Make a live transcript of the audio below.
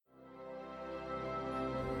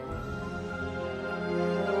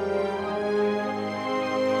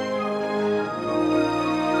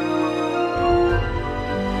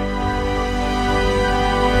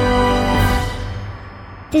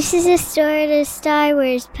This is a Sort of Star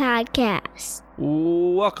Wars podcast.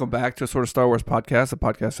 Welcome back to a Sort of Star Wars podcast, a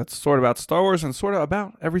podcast that's sort of about Star Wars and sort of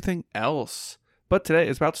about everything else. But today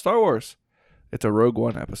is about Star Wars. It's a Rogue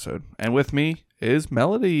One episode. And with me is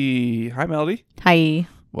Melody. Hi, Melody. Hi.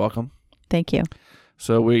 Welcome. Thank you.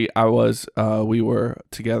 So we were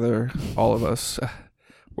together, all of us.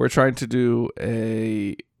 We're trying to do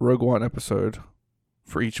a Rogue One episode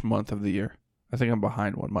for each month of the year. I think I'm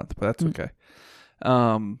behind 1 month, but that's okay.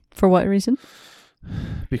 For what reason?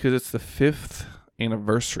 Because it's the 5th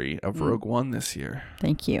anniversary of Rogue One this year.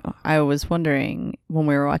 Thank you. I was wondering when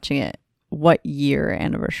we were watching it what year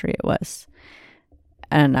anniversary it was.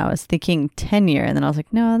 And I was thinking 10 year, and then I was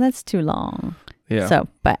like, no, that's too long. Yeah. So,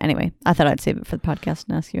 but anyway, I thought I'd save it for the podcast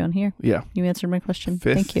and ask you on here. Yeah. You answered my question.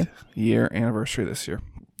 5th Thank you. year anniversary this year.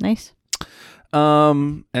 Nice.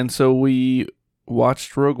 And so we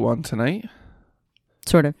watched Rogue One tonight.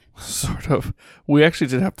 Sort of. Sort of. We actually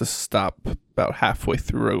did have to stop about halfway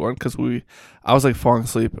through Rogue One because I was like falling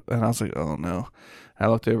asleep, and I was like, oh no. I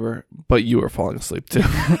looked over, but you were falling asleep too.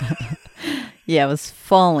 Yeah, I was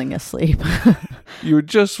falling asleep. You were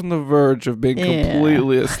just on the verge of being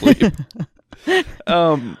completely asleep.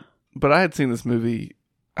 But I had seen this movie.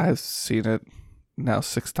 I've seen it now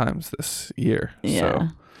 6 times this year. Yeah.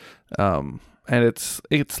 So, and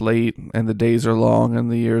it's late, and the days are long,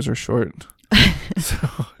 and the years are short. So,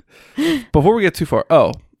 before we get too far,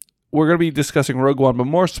 we're going to be discussing Rogue One, but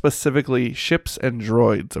more specifically, ships and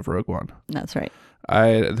droids of Rogue One. That's right.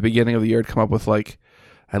 At the beginning of the year, I'd come up with like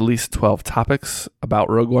at least 12 topics about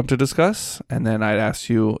Rogue One to discuss, and then I'd ask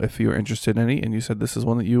you if you were interested in any, and you said this is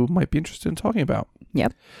one that you might be interested in talking about.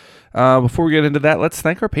 Yep. Before we get into that, let's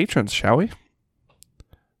thank our patrons, shall we?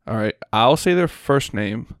 All right, I'll say their first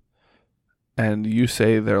name, and you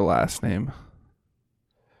say their last name.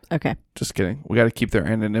 Okay. Just kidding. We got to keep their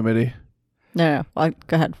anonymity. No. Go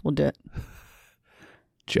ahead. We'll do it.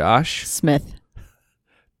 Josh. Smith.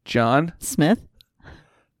 John. Smith.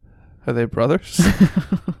 Are they brothers?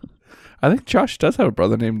 I think Josh does have a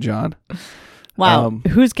brother named John. Wow.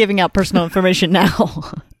 Who's giving out personal information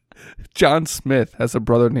now? John Smith has a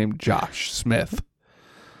brother named Josh Smith.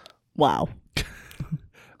 Wow.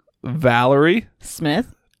 Valerie.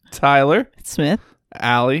 Smith. Tyler. Smith.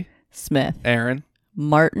 Allie. Smith. Aaron.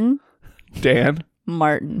 Martin. Dan.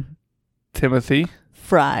 Martin. Timothy.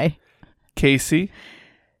 Fry. Casey.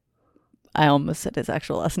 I almost said his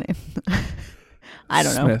actual last name. I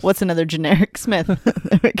don't know. Smith. What's another generic Smith?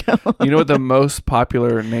 There we go. You know what the most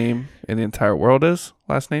popular name in the entire world is?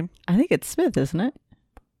 Last name? I think it's Smith, isn't it?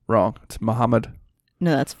 Wrong. It's Muhammad.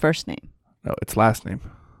 No, that's first name. No, it's last name.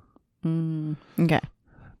 Okay.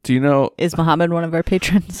 Do you know... Is Muhammad one of our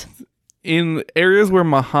patrons? In areas where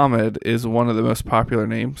Muhammad is one of the most popular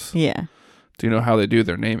names, Yeah. do you know how they do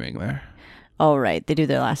their naming there? Oh, right. They do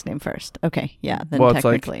their last name first. Okay. Yeah. Then Well, it's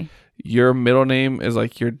technically. like your middle name is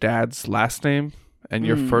like your dad's last name, and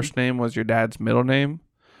your first name was your dad's middle name.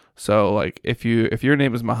 So, like, if your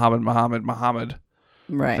name is Muhammad,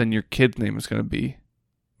 Right. then your kid's name is going to be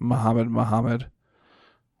Muhammad,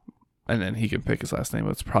 and then he can pick his last name.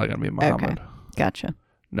 But it's probably going to be Muhammad. Okay. Gotcha.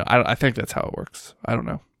 No, I think that's how it works. I don't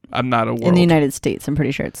know. I'm not a world. In the United States, I'm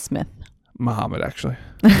pretty sure it's Smith. Muhammad, actually.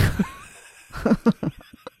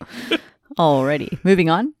 Alrighty. Moving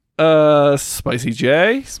on. Spicy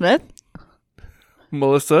J, Smith.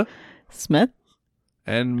 Melissa, Smith.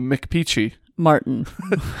 and McPeachy. Martin.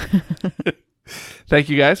 Thank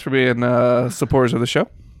you guys for being supporters of the show.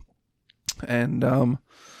 And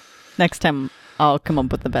Next time, I'll come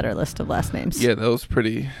up with a better list of last names. yeah, that was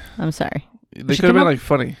pretty. I'm sorry. They could have been like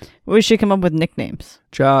funny. We should come up with nicknames.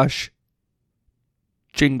 Josh,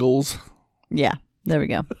 Jingles. Yeah. There we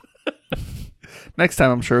go. Next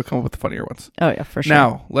time, I'm sure we'll come up with the funnier ones. Oh, yeah, for sure.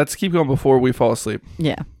 Now, let's keep going before we fall asleep.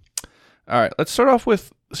 Yeah. All right, let's start off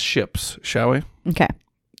with ships, shall we? Okay.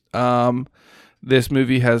 This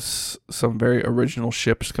movie has some very original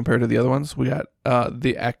ships compared to the other ones. We got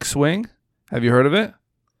the X-Wing. Have you heard of it?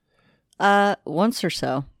 Once or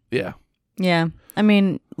so. Yeah. Yeah. I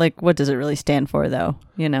mean, like, what does it really stand for, though?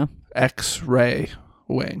 You know? X-ray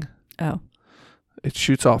wing. Oh. It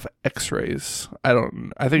shoots off X-rays. I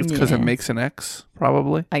think it's because it Yeah. makes an X,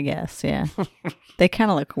 probably. I guess, yeah. They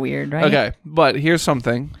kind of look weird, right? Okay, but here's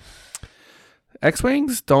something.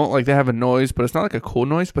 X-Wings don't, like, they have a noise, but it's not like a cool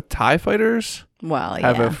noise. But TIE fighters Well,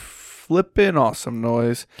 have yeah. a flippin' awesome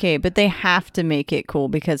noise. Okay, but they have to make it cool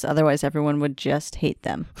because otherwise everyone would just hate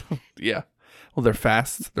them. Yeah. Well, they're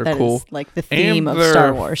fast. They're That cool. is like the theme of they're-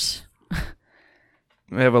 Star Wars.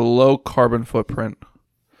 They have a low carbon footprint.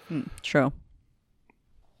 True.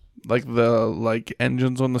 Like the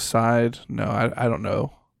engines on the side. No, I don't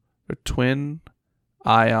know. They're twin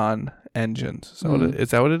ion engines. So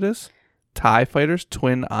is that what it is? TIE fighters,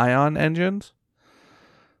 twin ion engines.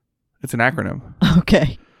 It's an acronym.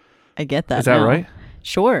 Okay, I get that. Is that now. right?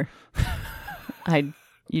 Sure.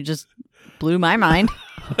 You just blew my mind.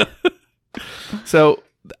 So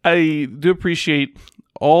I do appreciate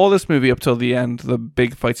all this movie up till the end, the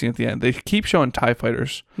big fight scene at the end. They keep showing TIE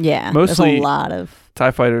fighters. Yeah, Mostly there's a lot of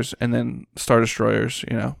TIE fighters and then Star Destroyers,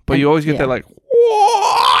 But you always get that like,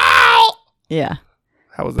 yeah.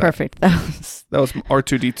 How was that? Perfect. That was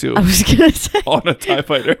R2-D2 I was gonna say on a TIE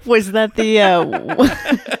fighter. Was that the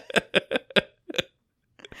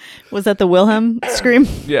was that the Wilhelm scream?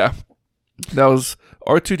 Yeah. That was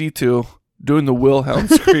R2-D2 doing the Wilhelm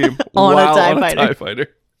scream on while a TIE on fighter. a TIE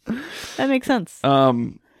fighter. That makes sense.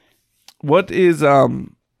 What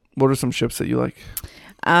are some ships that you like?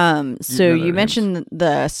 So you mentioned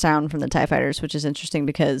the sound from the TIE fighters, which is interesting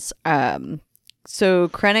because so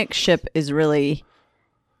Krennic's ship is really,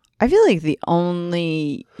 I feel like, the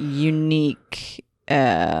only unique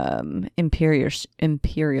imperial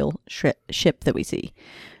ship that we see.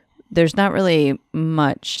 There's not really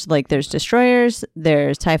much, like there's destroyers,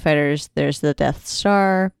 there's TIE fighters, there's the Death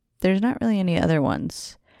Star. There's not really any other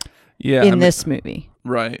ones this movie.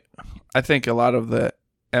 Right. I think a lot of the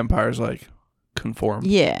Empire's like conform.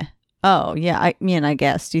 Yeah. Oh, yeah. I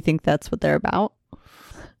guess. Do you think that's what they're about?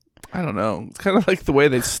 I don't know. It's kind of like the way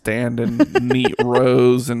they stand in neat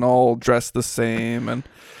rows and all dressed the same. And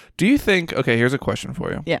do you think, okay, here's a question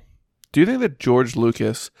for you. Yeah. Do you think that George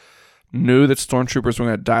Lucas knew that stormtroopers were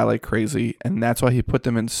going to die like crazy and that's why he put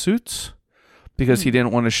them in suits? Because he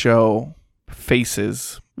didn't want to show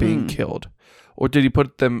faces being killed? Or did he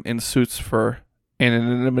put them in suits for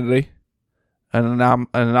anonymity?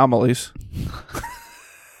 Anomalies.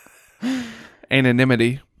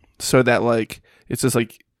 Anonymity. So that like, it's just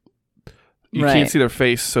like, you can't see their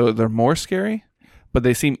face, so they're more scary, but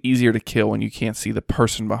they seem easier to kill when you can't see the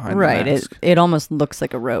person behind the mask. It almost looks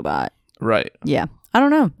like a robot. Right. Yeah. I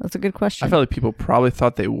don't know. That's a good question. I feel like people probably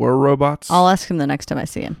thought they were robots. I'll ask him the next time I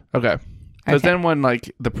see him. Okay. Because then when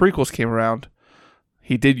like the prequels came around,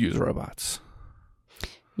 he did use robots.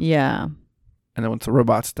 Yeah. And then once the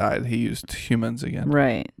robots died, he used humans again.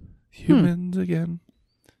 Right. Humans again.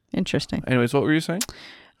 Interesting. Anyways, what were you saying?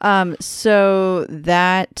 So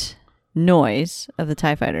that noise of the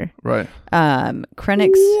TIE fighter. Right.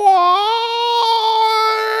 Krennic's.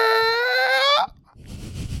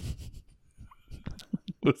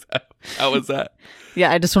 How was that?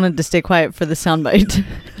 Yeah, I just wanted to stay quiet for the soundbite.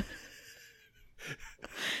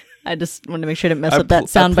 I just wanted to make sure to mess up that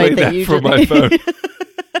soundbite that you from did. my phone.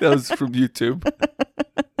 That was from YouTube.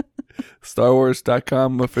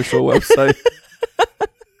 StarWars.com official website.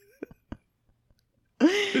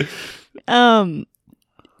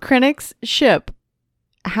 Krennic's ship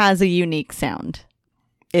has a unique sound.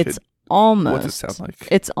 It's almost. What's it sound like?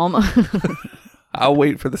 It's almost. I'll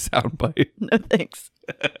wait for the soundbite. No thanks.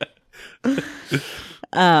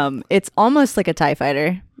 It's almost like a TIE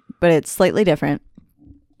fighter, but it's slightly different.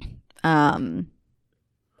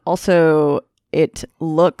 Also, it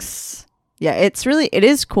looks. Yeah, it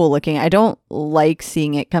is cool looking. I don't like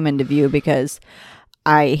seeing it come into view because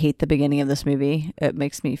I hate the beginning of this movie. It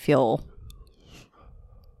makes me feel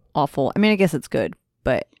awful. I mean, I guess it's good,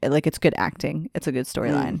 but it's good acting. It's a good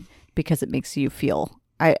storyline because it makes you feel.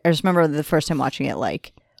 I just remember the first time watching it,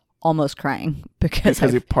 like almost crying because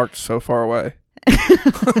he parked so far away.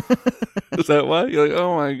 Is that why? You're like,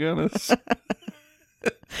 oh my goodness.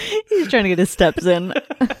 He's trying to get his steps in.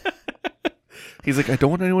 He's like, I don't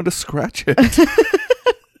want anyone to scratch it.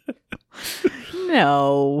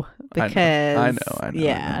 No, because I know.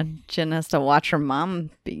 Yeah, Jen has to watch her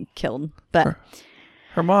mom be killed. But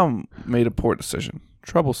her mom made a poor decision,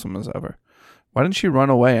 troublesome as ever. Why didn't she run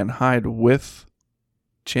away and hide with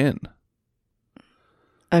Jin?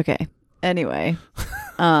 Okay. Anyway,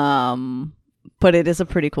 but it is a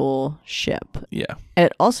pretty cool ship. Yeah.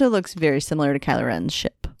 It also looks very similar to Kylo Ren's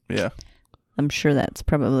ship. Yeah. I'm sure that's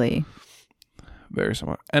probably very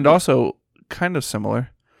similar, and also kind of similar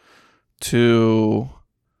to.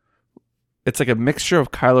 It's like a mixture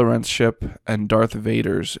of Kylo Ren's ship and Darth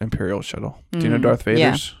Vader's Imperial shuttle. Do you know Darth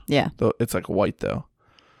Vader's? Yeah. It's like white though.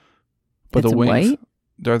 But it's the wings, white?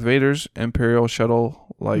 Darth Vader's Imperial shuttle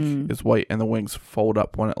is white, and the wings fold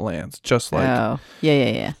up when it lands, just like. Oh,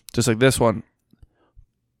 yeah. Just like this one.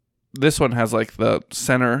 This one has like the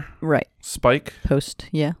center spike post,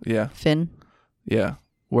 yeah, fin, yeah.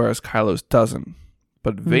 Whereas Kylo's doesn't,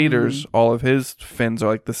 but Vader's all of his fins are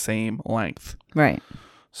like the same length, right?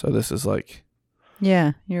 So this is like,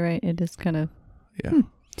 yeah, you're right. It is kind of yeah.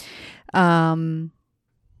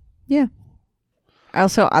 Yeah.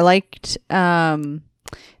 Also, I liked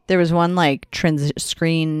there was one like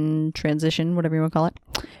screen transition, whatever you want to call it,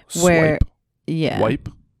 where Wipe.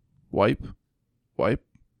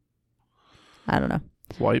 I don't know.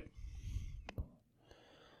 Wipe.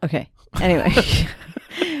 Okay. Anyway,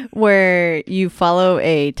 where you follow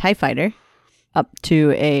a TIE fighter up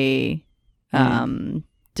to a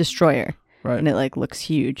destroyer, Right. and it like looks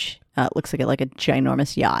huge. It looks like a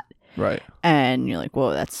ginormous yacht, Right. and you're like,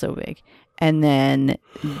 whoa, that's so big. And then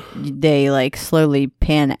they like slowly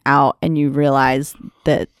pan out, and you realize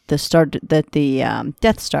that the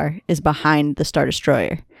Death Star is behind the Star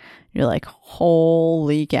Destroyer. You're like,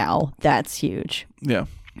 holy cow, that's huge. Yeah.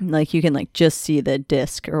 Like you can like just see the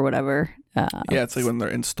disc or whatever. Yeah, it's like when they're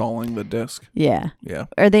installing the disc. Yeah. Yeah.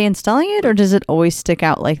 Are they installing it, or does it always stick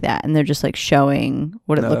out like that and they're just like showing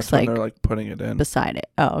what it looks that's when like they're like putting it in beside it?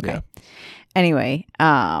 Oh, okay. Yeah. Anyway,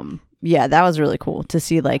 yeah, that was really cool to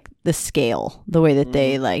see like the scale, the way that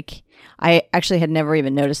they like. I actually had never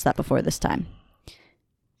even noticed that before this time.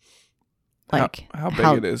 Like how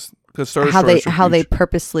big it is, because how they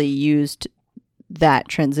purposely used that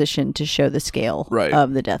transition to show the scale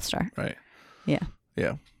of the Death Star. Right. Yeah.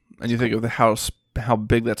 Yeah. And you think of how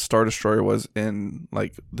big that Star Destroyer was in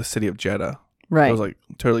like the city of Jeddah. Right. It was like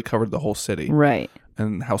totally covered the whole city. Right.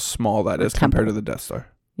 And how small that is compared to the Death Star.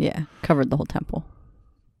 Yeah. Covered the whole temple.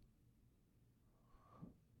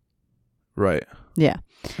 Right. Yeah.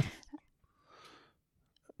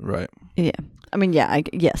 Right. Yeah. I mean, yeah.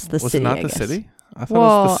 Yes, the was city. Was it not I the guess. city? I thought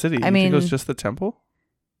it was the city. I mean, think it was just the temple?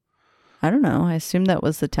 I don't know. I assume that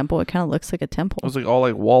was the temple. It kind of looks like a temple. It was like all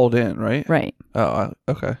like walled in, right? Right. Oh,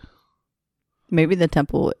 okay. Maybe the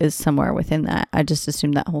temple is somewhere within that. I just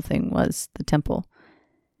assumed that whole thing was the temple.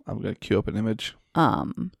 I'm gonna queue up an image.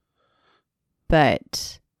 But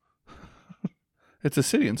it's a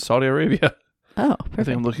city in Saudi Arabia. Oh, perfect. perfect. I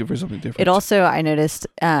think I'm looking for something different. It also, I noticed,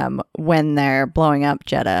 when they're blowing up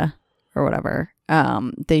Jeddah or whatever,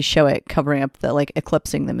 they show it covering up the like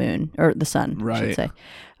eclipsing the moon or the sun, I should say.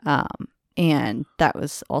 And that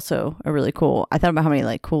was also a really cool. I thought about how many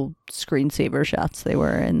like cool screensaver shots they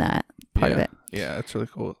were in that part of it. Yeah, it's really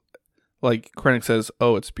cool. Like Krennic says,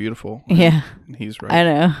 "Oh, it's beautiful." Yeah, and he's right.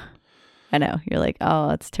 I know. You're like,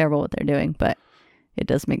 oh, it's terrible what they're doing, but it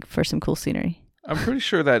does make for some cool scenery. I'm pretty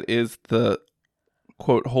sure that is the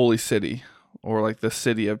quote holy city, or like the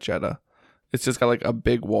city of Jeddah. It's just got like a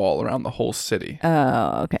big wall around the whole city.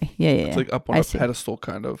 Oh, okay. Yeah. It's like up on a pedestal,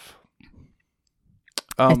 kind of.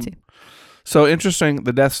 I see. So interesting,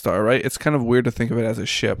 the Death Star, right? It's kind of weird to think of it as a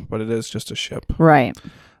ship, but it is just a ship. Right.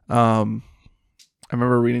 I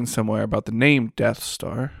remember reading somewhere about the name Death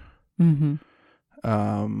Star. Mm-hmm.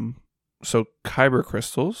 So kyber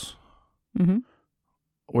crystals,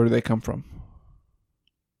 where do they come from?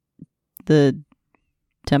 The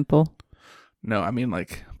temple? No, I mean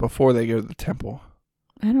like before they go to the temple.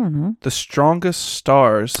 I don't know. The strongest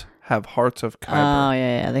stars have hearts of kyber. Oh,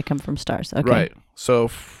 yeah. They come from stars. Okay. Right. So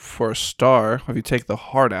for a star, if you take the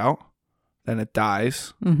heart out, then it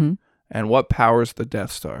dies. Mm-hmm. And what powers the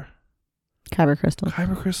Death Star? Kyber crystals.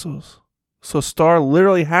 Kyber crystals. So a star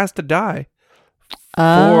literally has to die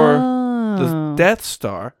for the Death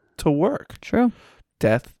Star to work. True.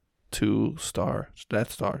 Death stars.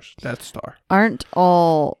 Aren't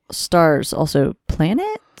all stars also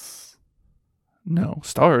planets? No,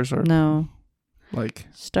 stars are like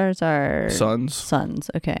stars are suns.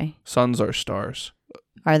 Suns, okay. Suns are stars.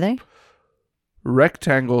 Are they?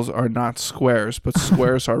 Rectangles are not squares, but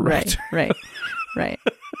squares are rectangles. Right.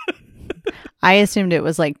 I assumed it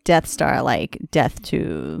was like Death Star, like death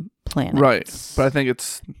to planets. Right, but I think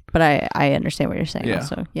it's. But I understand what you're saying. Yeah.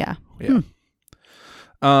 Also, yeah.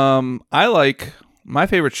 I like my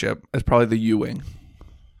favorite ship is probably the U-wing.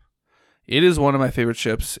 It is one of my favorite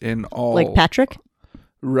ships in all. Like Patrick.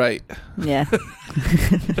 Right. Yeah.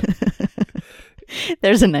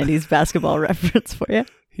 There's a 90s basketball reference for you.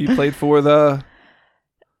 He played for the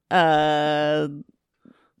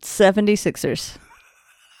 76ers.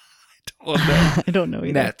 I don't know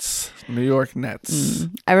either. Nets. New York Nets.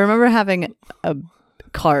 I remember having a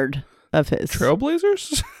card of his.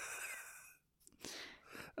 Trailblazers?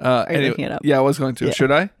 Are you looking it up? Yeah, I was going to. Yeah.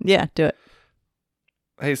 Should I? Yeah, do it.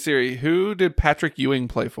 Hey Siri, who did Patrick Ewing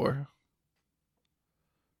play for?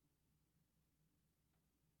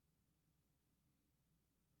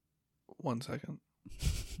 One second.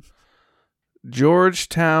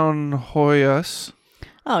 Georgetown Hoyas.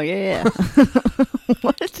 Oh, yeah.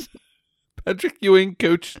 What? Patrick Ewing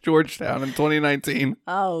coached Georgetown in 2019.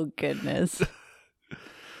 Oh, goodness.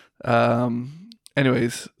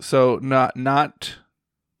 Anyways, so not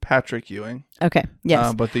Patrick Ewing. Okay.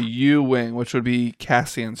 Yes. But the U-Wing, which would be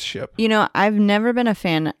Cassian's ship. You know, I've never been a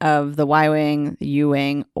fan of the Y-Wing, the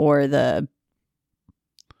U-Wing, or the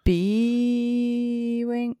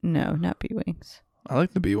B-Wing. No, not B-Wings. I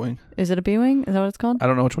like the B-Wing. Is it a B-Wing? Is that what it's called? I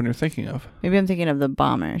don't know which one you're thinking of. Maybe I'm thinking of the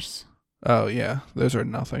bombers. Oh, yeah. Those are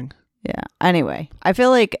nothing. Yeah. Anyway, I feel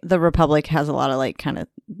like the Republic has a lot of like kind of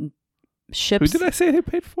ships. Who did I say they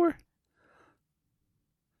paid for?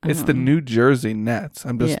 It's the New Jersey Nets.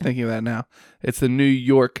 I'm just thinking of that now. It's the New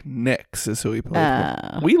York Knicks is who we play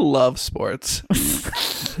for. We love sports.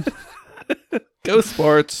 Go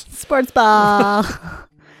sports. Sports ball.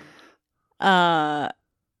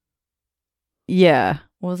 Yeah.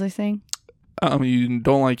 What was I saying? You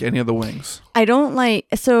don't like any of the wings. I don't like...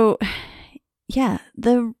 So, yeah.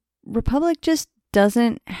 The Republic just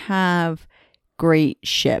doesn't have great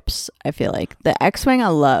ships, I feel like. The X-Wing I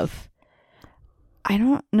love. I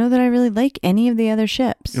don't know that I really like any of the other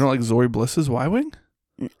ships. You don't like Zori Bliss's Y-Wing?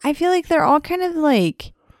 I feel like they're all kind of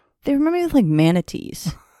like... They remind me of like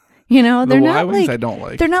manatees. You know? The They're not Y-Wings like... I don't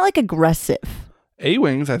like. They're not like aggressive.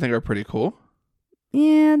 A-Wings I think are pretty cool.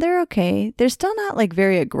 Yeah, they're okay. They're still not like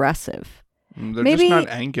very aggressive. They're maybe, just not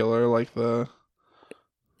angular like the...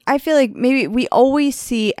 I feel like maybe we always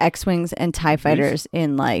see X-Wings and TIE fighters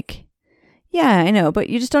in like... Yeah, I know, but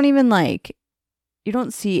you just don't even like... You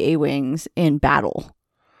don't see A-Wings in battle.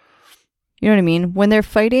 You know what I mean? When they're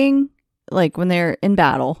fighting, like when they're in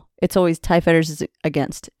battle, it's always TIE fighters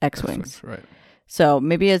against X-Wings. Right. So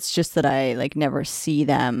maybe it's just that I like never see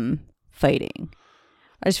them fighting.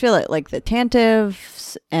 I just feel like the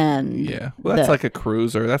Tantivs and... Yeah. Well, that's like a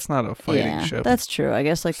cruiser. That's not a fighting ship. That's true. I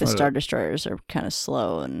guess like It's the Star Destroyers are kind of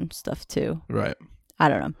slow and stuff too. Right. I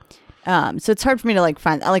don't know. So it's hard for me to like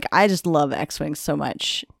find... Like I just love X-Wings so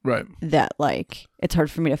much. Right. That like it's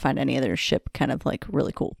hard for me to find any other ship kind of like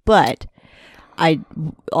really cool. But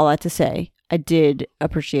all that to say, I did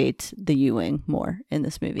appreciate the U-Wing more in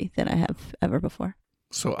this movie than I have ever before.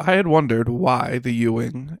 So I had wondered why the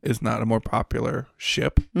U-Wing is not a more popular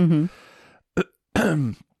ship. Mm-hmm.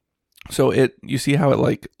 So you see how it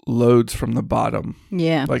like loads from the bottom.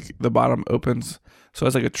 Yeah. Like the bottom opens. So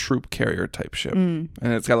it's like a troop carrier type ship. And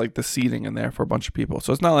it's got like the seating in there for a bunch of people.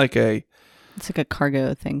 So it's not like it's like a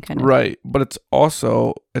cargo thing kind of. Right. But it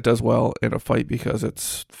does well in a fight because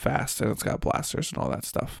it's fast and it's got blasters and all that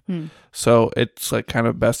stuff. So it's like kind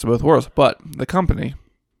of best of both worlds. But the company,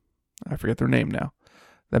 I forget their name now,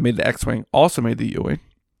 that made the X-Wing also made the U-Wing.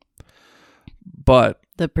 But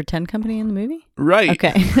the pretend company in the movie? Right.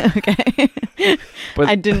 Okay. Okay. But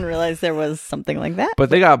I didn't realize there was something like that. But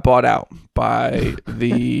they got bought out by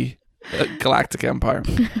the Galactic Empire.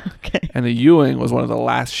 Okay. And the U-Wing was one of the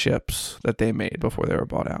last ships that they made before they were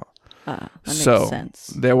bought out. That makes sense.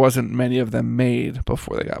 There wasn't many of them made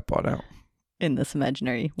before they got bought out. In this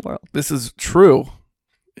imaginary world. This is true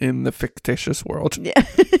in the fictitious world. Yeah.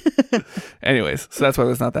 Anyways, so that's why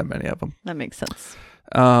there's not that many of them. That makes sense.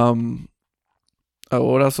 What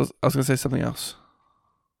else I was going to say something else.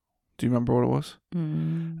 Do you remember what it was?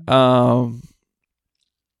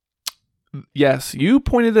 Yes, you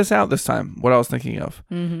pointed this out this time, what I was thinking of.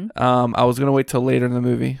 Mm-hmm. I was going to wait till later in the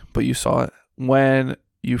movie, but you saw it. When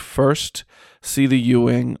you first see the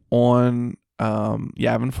U-Wing on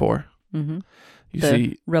Yavin 4, you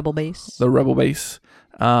see Rebel base. The Rebel base.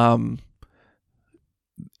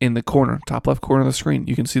 In the corner, top left corner of the screen,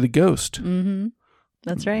 you can see the ghost. Mm-hmm.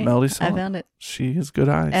 That's right. Melody saw I found it. She has good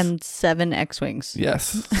eyes. And 7 X-Wings.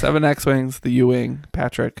 Yes. 7 X-Wings, the U-Wing,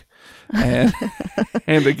 Patrick, and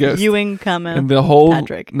the ghost. U-Wing, and the whole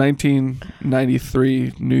Patrick.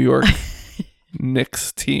 1993 New York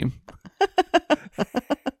Knicks team.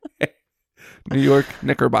 New York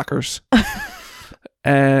Knickerbockers.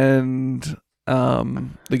 And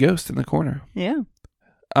the ghost in the corner. Yeah.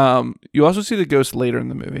 You also see the ghost later in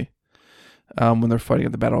the movie. When they're fighting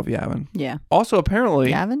at the Battle of Yavin. Yeah. Also,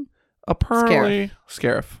 apparently... Yavin?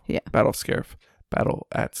 Scarif. Yeah. Battle of Scarif. Battle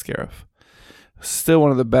at Scarif. Still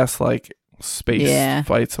one of the best, like, space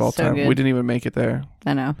fights of all time. Good. We didn't even make it there.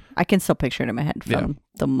 I know. I can still picture it in my head from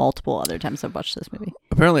the multiple other times I've watched this movie.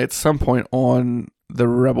 Apparently, at some point on the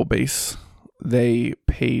Rebel base, they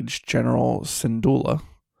paged General Syndulla,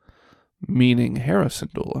 meaning Hera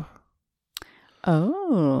Syndulla.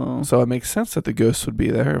 Oh. So it makes sense that the ghosts would be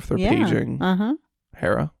there if they're paging Uh-huh.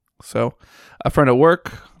 Hera. So a friend at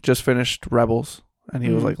work just finished Rebels and he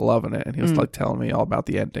was like loving it, and he was like telling me all about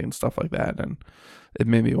the ending and stuff like that, and it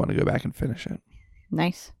made me want to go back and finish it.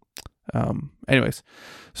 Nice. Anyways,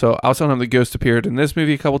 so I was telling him the ghost appeared in this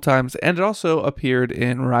movie a couple times, and it also appeared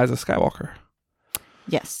in Rise of Skywalker.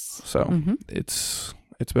 Yes. So it's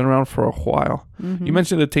been around for a while. You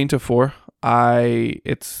mentioned the Tainted 4.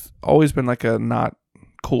 it's always been like a not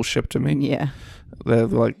cool ship to me. Yeah. They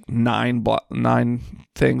have like 9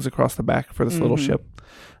 things across the back for this little ship.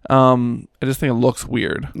 I just think it looks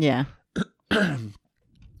weird. Yeah.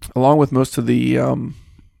 Along with most of the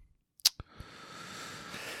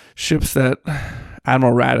ships that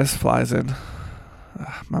Admiral Radis flies in.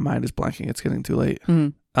 My mind is blanking. It's getting too late.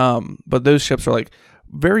 But those ships are like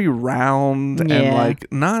very round and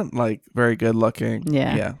like not like very good looking.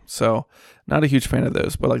 Yeah. So not a huge fan of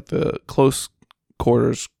those, but like the close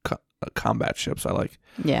quarters combat ships I like.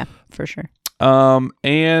 Yeah, for sure. And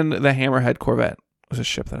the Hammerhead Corvette was a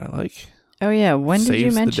ship that I like. Oh yeah, when did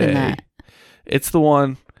you mention that? It's the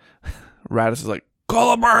one Radis is like,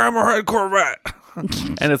 call up our Hammerhead Corvette.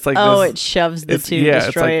 And it's like it shoves the two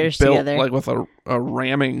destroyers it's like built together. like with a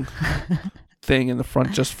ramming thing in the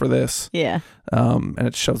front just for this. Yeah. And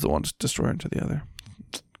it shoves the one destroyer into the other.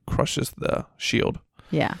 Crushes the shield.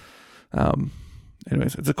 Yeah.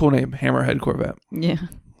 Anyways, it's a cool name. Hammerhead Corvette. Yeah.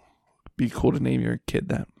 Be cool to name your kid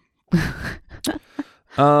that.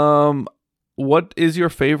 What is your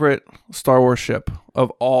favorite Star Wars ship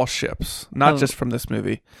of all ships? Not just from this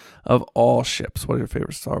movie. Of all ships. What is your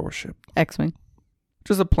favorite Star Wars ship? X-Wing.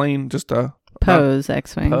 Just a plain, just a... Poe's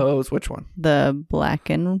X-Wing. Poe's, which one? The black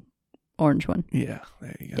and orange one. Yeah,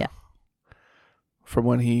 there you go. Yeah. From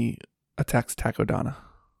when he attacks Takodana.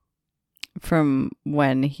 From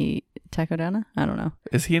when he... Takodana? I don't know.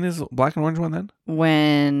 Is he in his black and orange one then?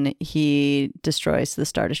 When he destroys the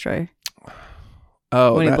Star Destroyer.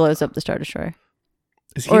 Oh, when he blows up the Star Destroyer.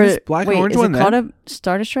 Is he in his black and orange one then? Is it called a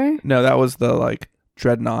Star Destroyer? No, that was the like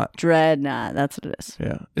Dreadnought. Dreadnought, that's what it is.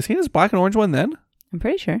 Yeah. Is he in his black and orange one then? I'm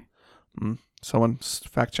pretty sure. Someone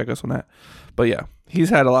fact check us on that. But yeah, he's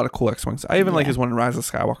had a lot of cool X-Wings. I even like his one in Rise of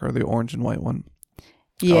Skywalker, the orange and white one.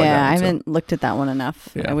 Yeah, I haven't looked at that one enough.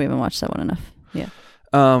 Yeah. We haven't watched that one enough. Yeah.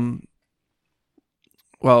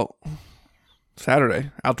 Well,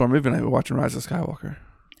 Saturday, outdoor movie night, we're watching Rise of Skywalker.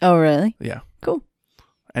 Oh, really? Yeah. Cool.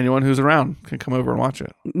 Anyone who's around can come over and watch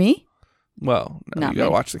it. Me? Well, no, Not you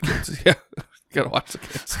gotta me. watch the kids. Yeah, you gotta watch the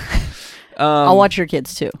kids. I'll watch your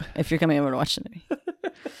kids too if you're coming over to watch the movie.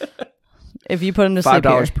 If you put them to sleep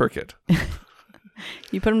here, $5 per kid.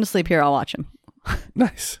 You put them to sleep here, I'll watch them.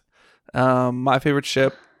 Nice. My favorite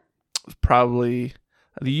ship is probably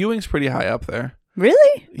the U-Wing's pretty high up there.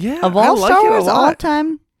 Really? Yeah, Of all I like Star it a Wars, lot. all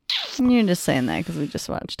time? You're just saying that because we just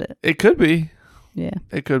watched it. It could be. Yeah.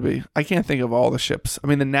 It could be. I can't think of all the ships. I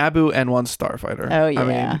mean, the Naboo N1 Starfighter. Oh, yeah. I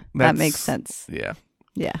mean, that makes sense. Yeah.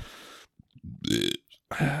 Yeah.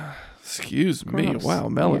 Excuse me. Gross. Wow,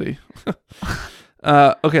 Melody.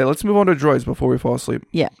 Okay, let's move on to droids before we fall asleep.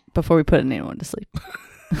 Yeah. Before we put anyone to sleep.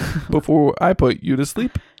 Before I put you to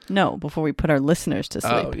sleep? No, before we put our listeners to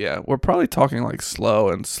sleep. Oh, yeah. We're probably talking like slow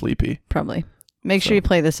and sleepy. Probably. Make sure you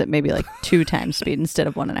play this at maybe like 2 times speed instead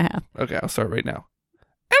of 1.5. Okay, I'll start right now.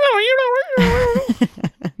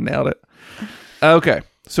 Nailed it. Okay,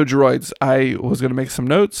 so droids. I was going to make some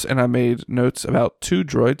notes, and I made notes about 2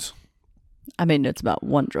 droids. I made notes about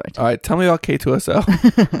 1 droid. All right, tell me about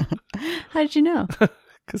K2SO. How did you know?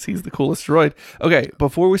 Because he's the coolest droid. Okay,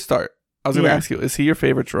 before we start, I was going to ask you, is he your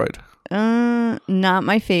favorite droid? Not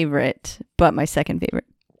my favorite, but my second favorite.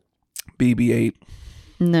 BB-8.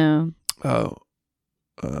 No. Oh.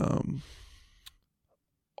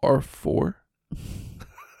 R4.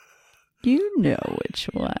 You know which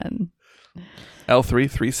one.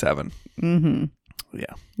 L337. Mm-hmm.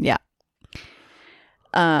 Yeah. Yeah.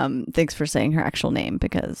 Thanks for saying her actual name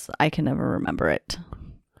because I can never remember it.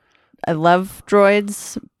 I love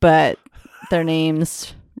droids, but their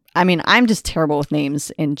names, I mean, I'm just terrible with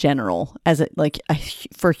names in general as it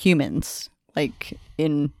for humans, like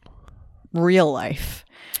in real life.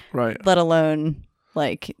 Right. Let alone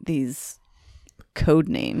like these code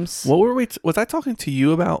names. What were we? Was I talking to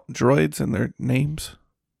you about droids and their names?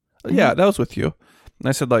 Yeah, that was with you. And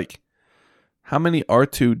I said, like, how many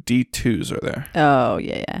R2-D2s are there? Oh,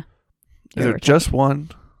 yeah. Is there just one?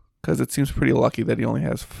 Because it seems pretty lucky that he only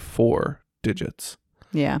has 4 digits.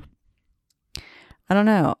 Yeah. I don't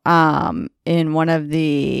know. In one of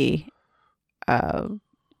the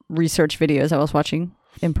research videos I was watching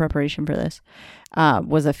in preparation for this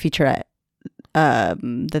was a featurette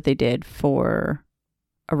that they did for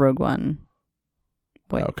a Rogue One.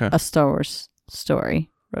 A Star Wars story.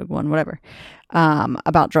 Rogue One, whatever,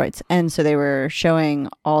 about droids. And so they were showing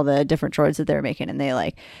all the different droids that they were making, and they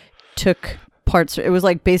like took parts. It was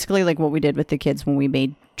like basically like what we did with the kids when we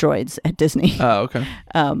made droids at Disney. Oh, okay.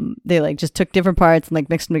 They like just took different parts and like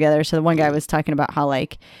mixed them together. So the one guy was talking about how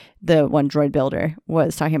like the one droid builder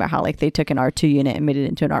was talking about how like they took an R2 unit and made it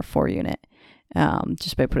into an R4 unit,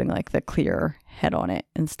 just by putting like the clear head on it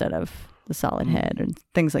instead of the solid head and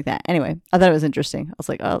things like that. Anyway, I thought it was interesting. I was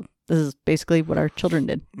like, oh, this is basically what our children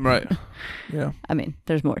did. Right. Yeah. I mean,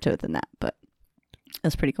 there's more to it than that, but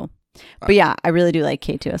that's pretty cool. But yeah, I really do like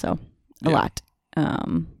K2SO a lot.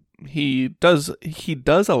 He does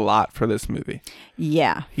a lot for this movie.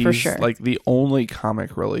 Yeah, He's for sure. like the only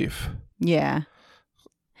comic relief. Yeah.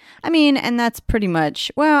 I mean, and that's pretty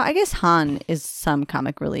much, well, I guess Han is some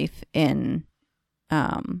comic relief in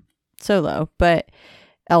Solo, but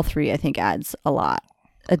L3 I think adds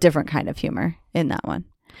a different kind of humor in that one.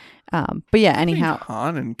 But yeah, anyhow.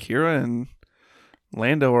 Han and Kira and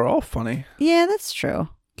Lando are all funny. Yeah, that's true.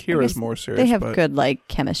 Kira's more serious. They have good like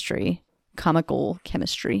chemistry, comical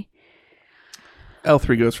chemistry.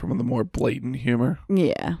 L3 goes from the more blatant humor.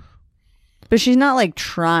 Yeah. But she's not like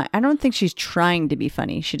I don't think she's trying to be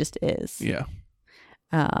funny. She just is. Yeah.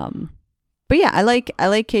 But yeah, I like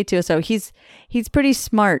K2SO. He's pretty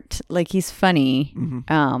smart. Like he's funny.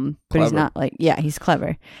 Mm-hmm. But he's not like, yeah, he's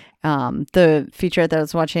clever. The featurette that I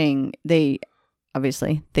was watching, they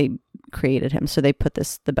created him, so they put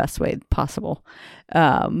this the best way possible.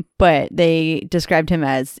 But they described him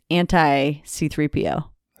as anti C-3PO.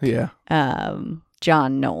 Yeah.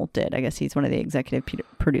 John Knoll did. I guess he's one of the executive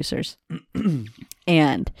producers.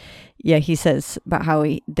 And yeah, he says about how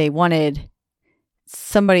they wanted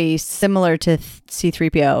somebody similar to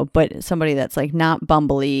C-3PO, but somebody that's like not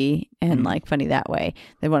bumbly and like funny that way.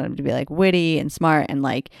 They wanted him to be like witty and smart and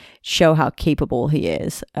like show how capable he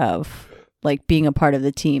is of like being a part of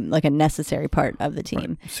the team, like a necessary part of the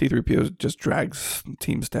team. Right. C-3PO just drags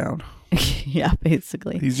teams down. Yeah,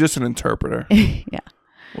 basically. He's just an interpreter. Yeah.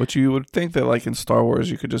 Which you would think that like in Star Wars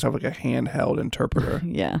you could just have like a handheld interpreter.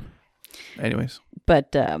 Yeah. Anyways.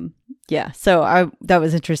 But yeah, so that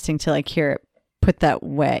was interesting to like hear it put that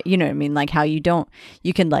way. You know what I mean? Like how you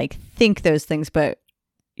can like think those things, but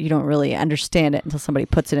you don't really understand it until somebody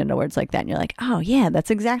puts it into words like that. And you're like, oh yeah, that's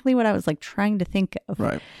exactly what I was like trying to think of.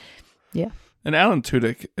 Right. Yeah. And Alan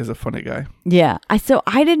Tudyk is a funny guy. Yeah. So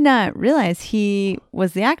I did not realize he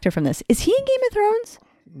was the actor from this. Is he in Game of Thrones?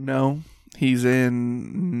 No. He's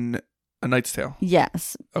in A Knight's Tale.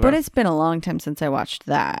 Yes. Okay. But it's been a long time since I watched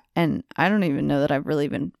that. And I don't even know that I've really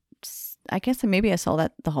been, I guess maybe I saw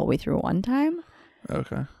that the whole way through one time.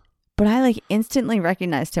 Okay. But I like instantly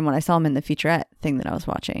recognized him when I saw him in the featurette thing that I was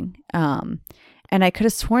watching. And I could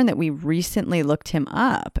have sworn that we recently looked him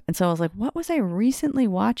up. And so I was like, what was I recently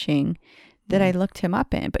watching that I looked him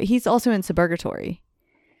up in? But he's also in Suburgatory.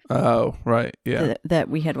 Oh, right. Yeah. That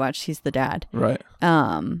we had watched. He's the dad. Right.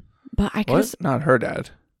 But I could not her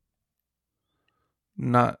dad.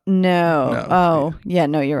 Not. No. Oh, yeah.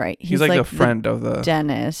 No, you're right. He's like a friend of the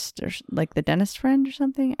dentist, or like the dentist friend or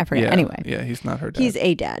something. I forget. Yeah, anyway. Yeah, he's not her dad. He's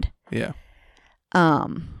a dad. Yeah.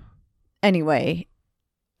 Anyway,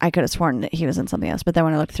 I could have sworn that he was in something else, but then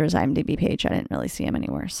when I looked through his IMDb page, I didn't really see him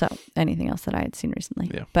anywhere. So anything else that I had seen recently.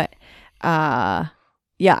 Yeah. But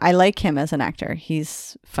yeah, I like him as an actor.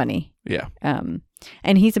 He's funny. Yeah. And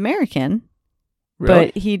he's American. Really?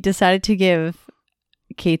 But he decided to give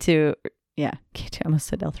K2, I almost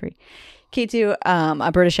said L3, K2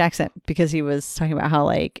 a British accent because he was talking about how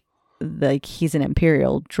like he's an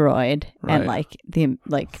Imperial droid, and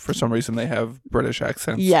like for some reason they have British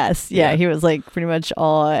accents. Yes, yeah, he was like pretty much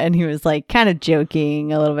and he was like kind of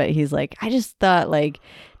joking a little bit. He's like, I just thought like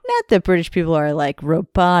not that British people are like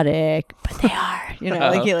robotic, but they are,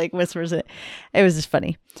 like he like whispers it. It was just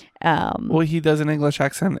funny. Well, he does an English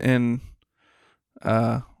accent in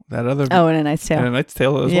that other in A Knight's Tale. In A Knight's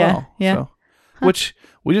Tale as well. Yeah. So, which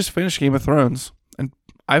we just finished Game of Thrones, and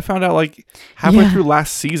I found out like halfway through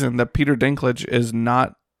last season that Peter Dinklage does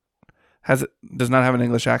not have an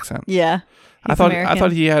English accent. Yeah. I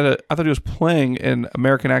thought he was playing an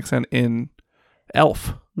American accent in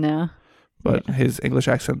Elf. No. But his English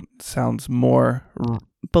accent sounds more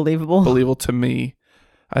believable to me.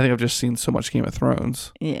 I think I've just seen so much Game of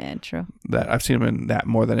Thrones. Yeah, true. That I've seen him in that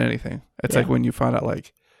more than anything. It's like when you find out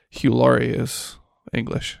like Hugh Laurie is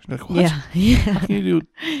English. You're like, what? Yeah. How can you do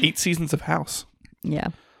 8 seasons of House? Yeah.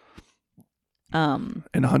 And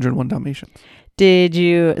 101 Dalmatians. Did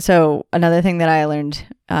you? So another thing that I learned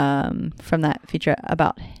from that feature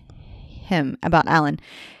about Alan.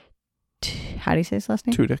 How do you say his last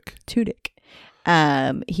name? Tudyk.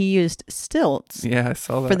 He used stilts. Yeah, I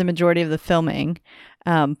saw that for the majority of the filming.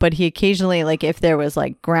 But he occasionally, like if there was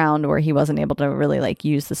like ground where he wasn't able to really like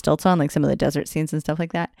use the stilts on, like some of the desert scenes and stuff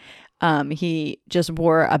like that, he just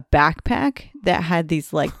wore a backpack that had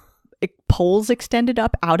these like poles extended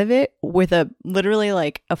up out of it with literally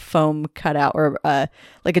like a foam cutout or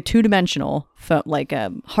like a 2-dimensional foam, like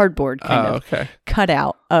a hardboard kind of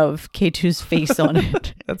cutout of K2's face on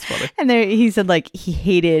it. That's funny. And he said like he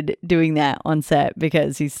hated doing that on set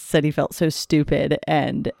because he said he felt so stupid.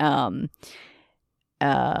 And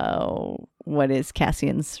what is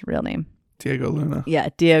Cassian's real name? Diego Luna. Yeah,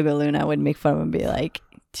 Diego Luna would make fun of him and be like,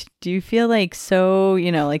 do you feel like so,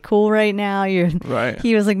 like cool right now? You're right.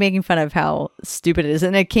 He was like making fun of how stupid it is.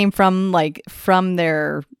 And it came from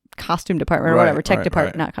their costume department or whatever, tech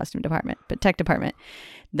department, not costume department, but tech department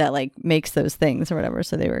that like makes those things or whatever.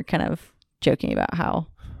 So they were kind of joking about how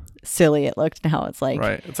silly it looked and how it's like,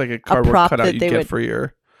 right. It's like a cardboard cutout you get for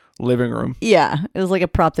your living room. Yeah. It was like a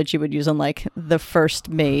prop that you would use on like the first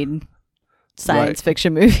made science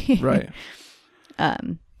fiction movie. Right.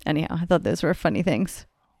 Anyhow, I thought those were funny things.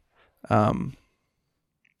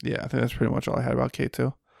 Yeah, I think that's pretty much all I had about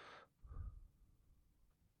K2.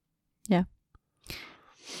 Yeah.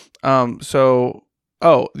 The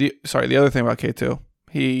other thing about K2,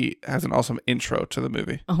 he has an awesome intro to the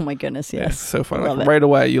movie. Oh my goodness, yes. Yeah, it's so funny. Love like, it. right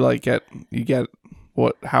away you get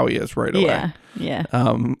how he is right away. Yeah.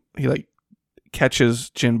 Yeah. He like catches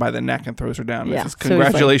Jin by the neck and throws her down. Yeah. Says,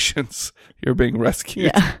 congratulations, you're being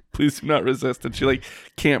rescued. Yeah. Please do not resist. And she like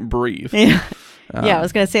can't breathe. Yeah. Yeah, I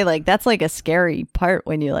was going to say, like, that's like a scary part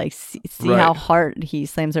when you like see how hard he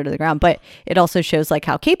slams her to the ground. But it also shows like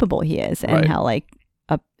how capable he is and how like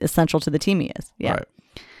essential to the team he is. Yeah. Right.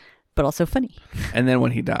 But also funny. And then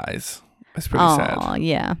when he dies, it's pretty sad. Oh,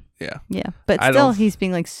 yeah. Yeah. Yeah. But still, he's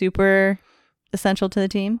being like super essential to the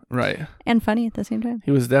team. Right. And funny at the same time.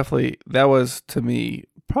 He was that was to me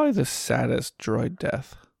probably the saddest droid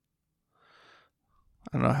death.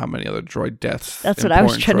 I don't know how many other droid deaths. That's what I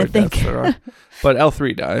was trying to think. There are. But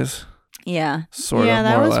L3 dies. Yeah. Sort of,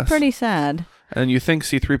 that more or was less. pretty sad. And you think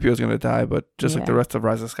C-3PO is going to die, but just like the rest of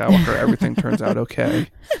Rise of Skywalker, everything turns out okay.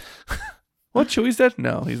 What, Chewie's dead?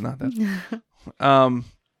 No, he's not dead.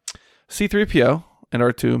 C-3PO and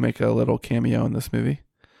R2 make a little cameo in this movie.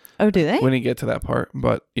 Oh, do they? When you get to that part.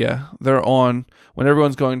 But yeah, they're on, when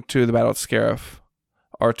everyone's going to the battle at Scarif,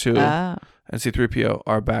 R2 and C-3PO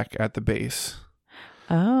are back at the base.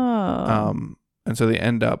 Oh. And so they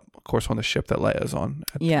end up, of course, on the ship that Leia's on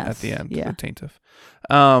at the end, the Taintive.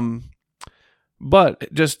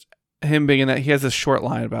 But just him being in that, he has this short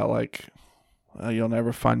line about like, you'll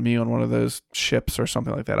never find me on one of those ships or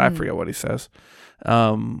something like that. I forget what he says,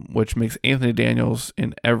 which makes Anthony Daniels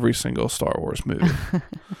in every single Star Wars movie.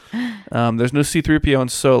 There's no C-3PO in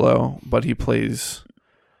Solo, but he plays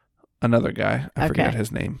another guy. I forget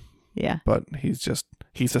his name. Yeah. But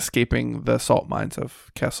he's escaping the salt mines of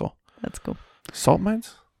Kessel. That's cool. Salt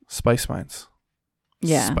mines? Spice mines.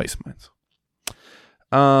 Yeah. Spice mines.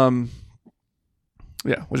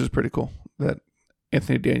 Yeah, which is pretty cool that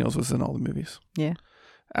Anthony Daniels was in all the movies. Yeah.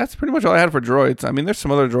 That's pretty much all I had for droids. I mean, there's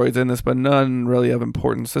some other droids in this, but none really of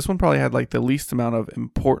importance. This one probably had like the least amount of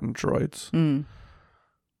important droids.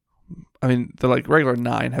 I mean, the like regular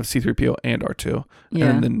 9 have C-3PO and R2. Yeah.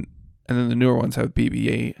 And then the newer ones have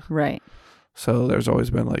BB-8. Right. So there's always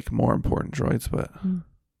been like more important droids, but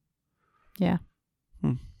yeah.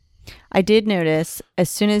 I did notice as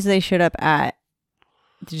soon as they showed up at,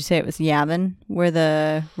 did you say it was Yavin where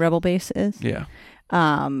the rebel base is? Yeah.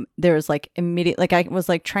 There was like immediate, like I was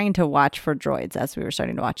like trying to watch for droids as we were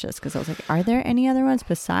starting to watch this because I was like, are there any other ones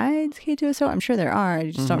besides K2SO? I'm sure there are.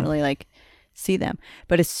 You just don't really like see them.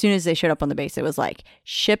 But as soon as they showed up on the base, it was like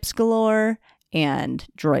ships galore and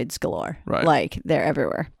droids galore. Right. Like they're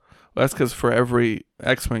everywhere. Well, that's because for every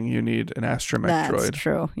X-Wing you need an astromech droid. That's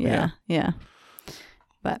true. Yeah.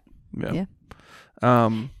 But yeah.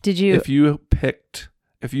 Did you? If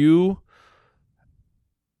you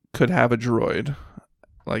could have a droid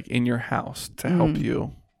like in your house to help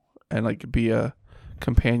you and like be a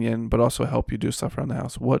companion, but also help you do stuff around the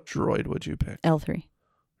house, what droid would you pick? L3.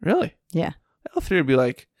 Really? Yeah. L3 would be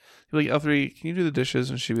like, L3, can you do the dishes?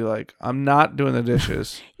 And she'd be like, I'm not doing the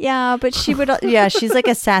dishes. Yeah, but she would. Yeah, she's like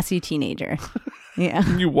a sassy teenager. Yeah.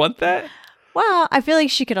 You want that? Well, I feel like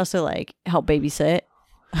she could also like help babysit.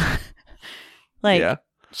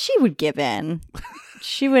 She would give in.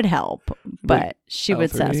 She would help, but she would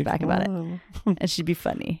sass back about it. And she'd be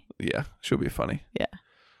funny. Yeah, she'll be funny. Yeah.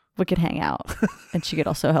 We could hang out. And she could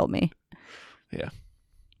also help me. Yeah.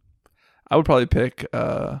 I would probably pick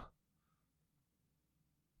R2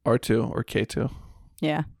 or K2.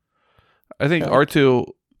 Yeah. I think R2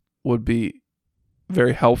 would be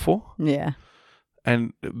very helpful. Yeah.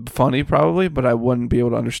 And funny probably, but I wouldn't be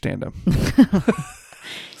able to understand him.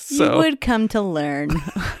 You would come to learn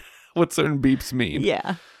what certain beeps mean.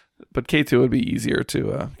 Yeah. But K2 would be easier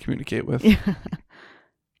to communicate with.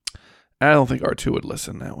 I don't think R2 would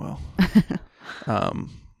listen that well.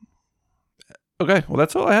 Okay, well,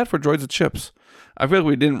 that's all I had for Droids and Chips. I feel like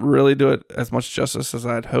we didn't really do it as much justice as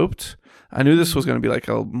I'd hoped. I knew this was going to be like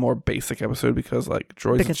a more basic episode because like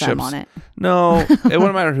Droids and Chips. I'm on it. No, it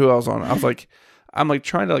wouldn't matter who I was on. I'm like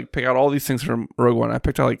trying to like pick out all these things from Rogue One. I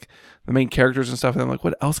picked out like the main characters and stuff, and I'm like,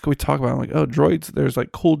 what else can we talk about? I'm like, oh, droids. There's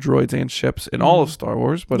like cool droids and ships in all of Star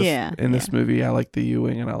Wars, but in this movie, I like the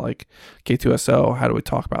U-wing and I like K2SO. How do we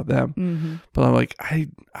talk about them? Mm-hmm. But I'm like,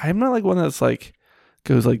 I'm not like one that's like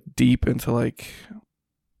goes like deep into like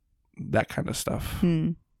that kind of stuff.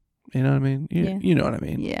 You know what I mean? You know what I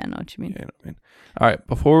mean? Yeah, I know what you mean. You know what I mean? All right,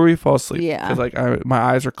 before we fall asleep, because like my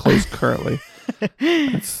eyes are closed currently.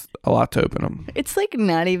 It's a lot to open them. It's like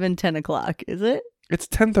not even 10 o'clock, is it? It's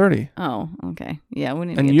 10:30. Oh, okay. Yeah, we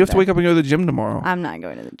need. And you have to wake up and go to the gym tomorrow. I'm not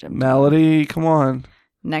going to the gym. Melody, come on.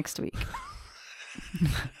 Next week.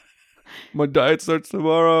 My diet starts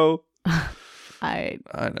tomorrow. I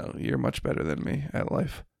know you're much better than me at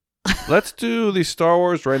life. Let's do the Star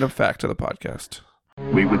Wars random fact of the podcast.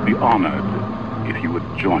 We would be honored if you would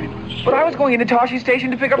join us. But I was going into Toshi Station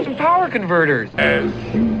to pick up some power converters. As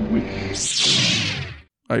you wish.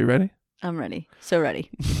 Are you ready? I'm ready. So ready.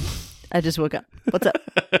 I just woke up. What's up?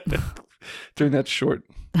 During that short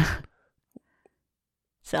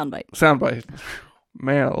soundbite.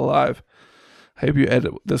 Man alive. I hope you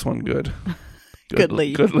edit this one good.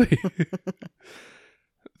 Goodly.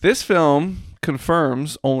 This film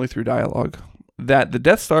confirms, only through dialogue, that the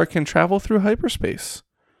Death Star can travel through hyperspace,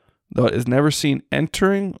 though it is never seen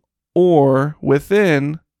entering or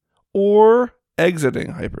within or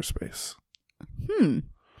exiting hyperspace.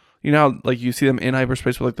 You know how, like, you see them in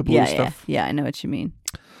hyperspace with like the blue stuff? Yeah, I know what you mean.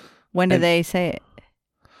 When do they say it?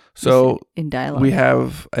 So in dialogue, we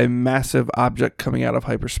have a massive object coming out of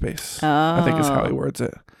hyperspace. I think is how he words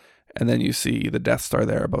it. And then you see the Death Star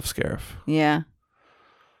there above Scarif. Yeah.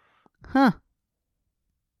 Huh.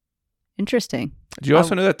 Interesting. Did you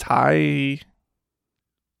also know that TIE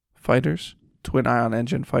fighters, twin ion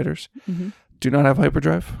engine fighters, do not have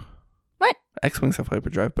hyperdrive? What? X-Wings have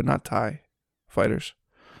hyperdrive, but not TIE fighters.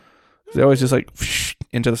 They always just like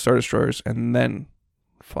into the Star Destroyers and then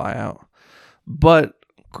fly out. But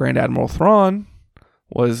Grand Admiral Thrawn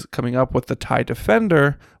was coming up with the TIE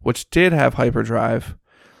Defender, which did have hyperdrive.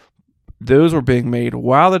 Those were being made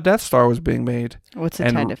while the Death Star was being made. What's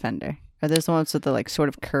a TIE Defender? Are those the ones with the like sort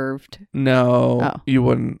of curved? No, you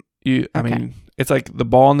wouldn't. I mean, it's like the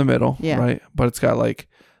ball in the middle, right? But it's got like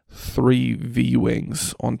 3 V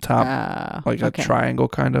wings on top, like a triangle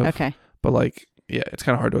kind of. Okay. But like, yeah, it's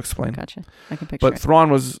kind of hard to explain. Gotcha. I can picture. But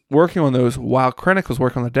Thrawn was working on those while Krennic was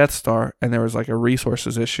working on the Death Star, and there was like a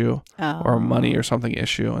resources issue or a money or something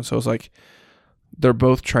issue, and so it was like they're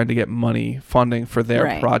both trying to get money funding for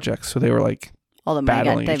their projects, so they were like all the money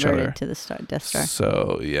battling got each other diverted to the Death Star.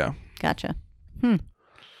 So yeah. Gotcha.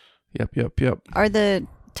 Yep. Are the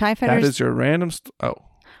TIE fighters? That is your random.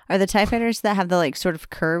 Are the TIE fighters that have the like sort of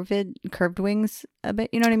curved wings a bit?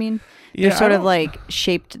 You know what I mean? Yeah, they're sort of like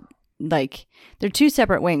shaped like they're 2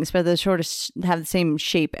 separate wings, but they sort of have the same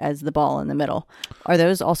shape as the ball in the middle. Are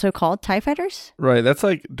those also called TIE fighters? Right. That's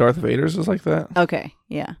like Darth Vader's is like that. Okay.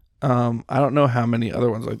 Yeah. I don't know how many other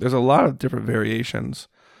ones like. There's a lot of different variations.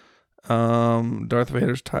 Darth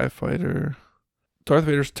Vader's TIE fighter. Darth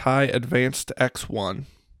Vader's TIE Advanced X1.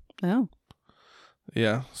 Oh.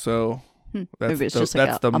 Yeah, so that's maybe it's the, just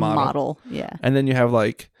that's like the a model. Yeah. And then you have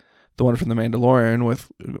like the one from The Mandalorian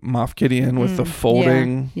with Moff Gideon with the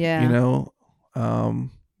folding, you know.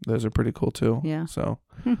 Those are pretty cool too. Yeah. So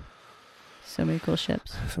many cool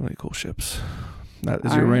ships. That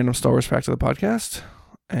is your random Star Wars fact of the podcast.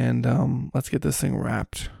 And let's get this thing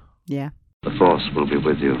wrapped. Yeah. The Force will be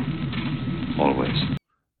with you always.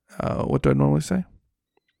 What do I normally say?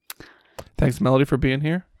 Thanks, Melody, for being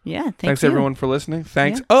here. Yeah, thanks everyone for listening.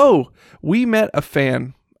 Thanks. Yeah. Oh, we met a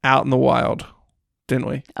fan out in the wild, didn't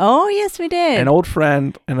we? Oh, yes, we did. An old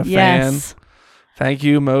friend and a fan. Thank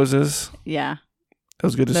you, Moses. Yeah. It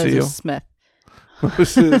was good to see you. Smith.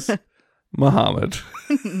 Moses Muhammad.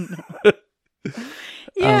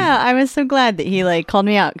 Yeah, I was so glad that he like called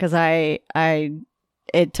me out because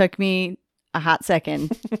it took me a hot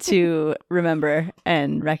second to remember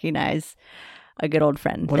and recognize a good old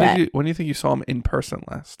friend. When do you think you saw him in person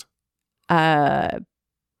last? High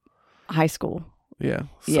school. Yeah.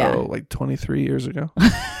 So like 23 years ago.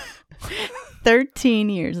 13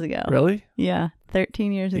 years ago. Really? Yeah.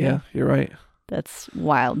 13 years ago. Yeah, you're right. That's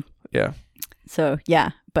wild. Yeah. So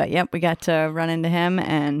yeah, but yep, we got to run into him,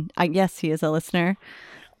 and I guess he is a listener.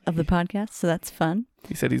 of the podcast, so that's fun.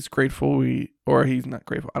 He said he's grateful or he's not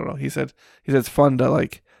grateful. I don't know. He said it's fun to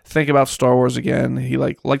like think about Star Wars again. He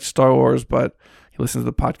likes Star Wars, but he listens to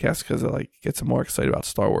the podcast because it like gets him more excited about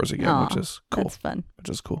Star Wars again, which is cool. That's fun. Which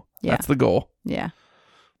is cool. Yeah. That's the goal. Yeah.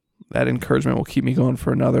 That encouragement will keep me going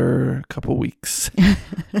for another couple weeks.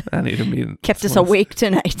 I need to meet. Kept us awake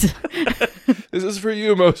tonight. This is for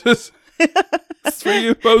you, Moses. This is for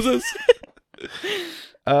you, Moses.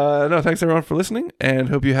 No, thanks everyone for listening, and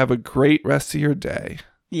hope you have a great rest of your day.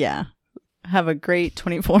 Yeah. Have a great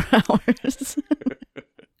 24 hours.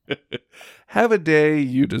 Have a day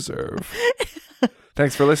you deserve.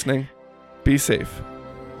 Thanks for listening. Be safe.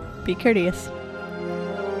 Be courteous.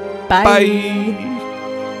 Bye. Bye.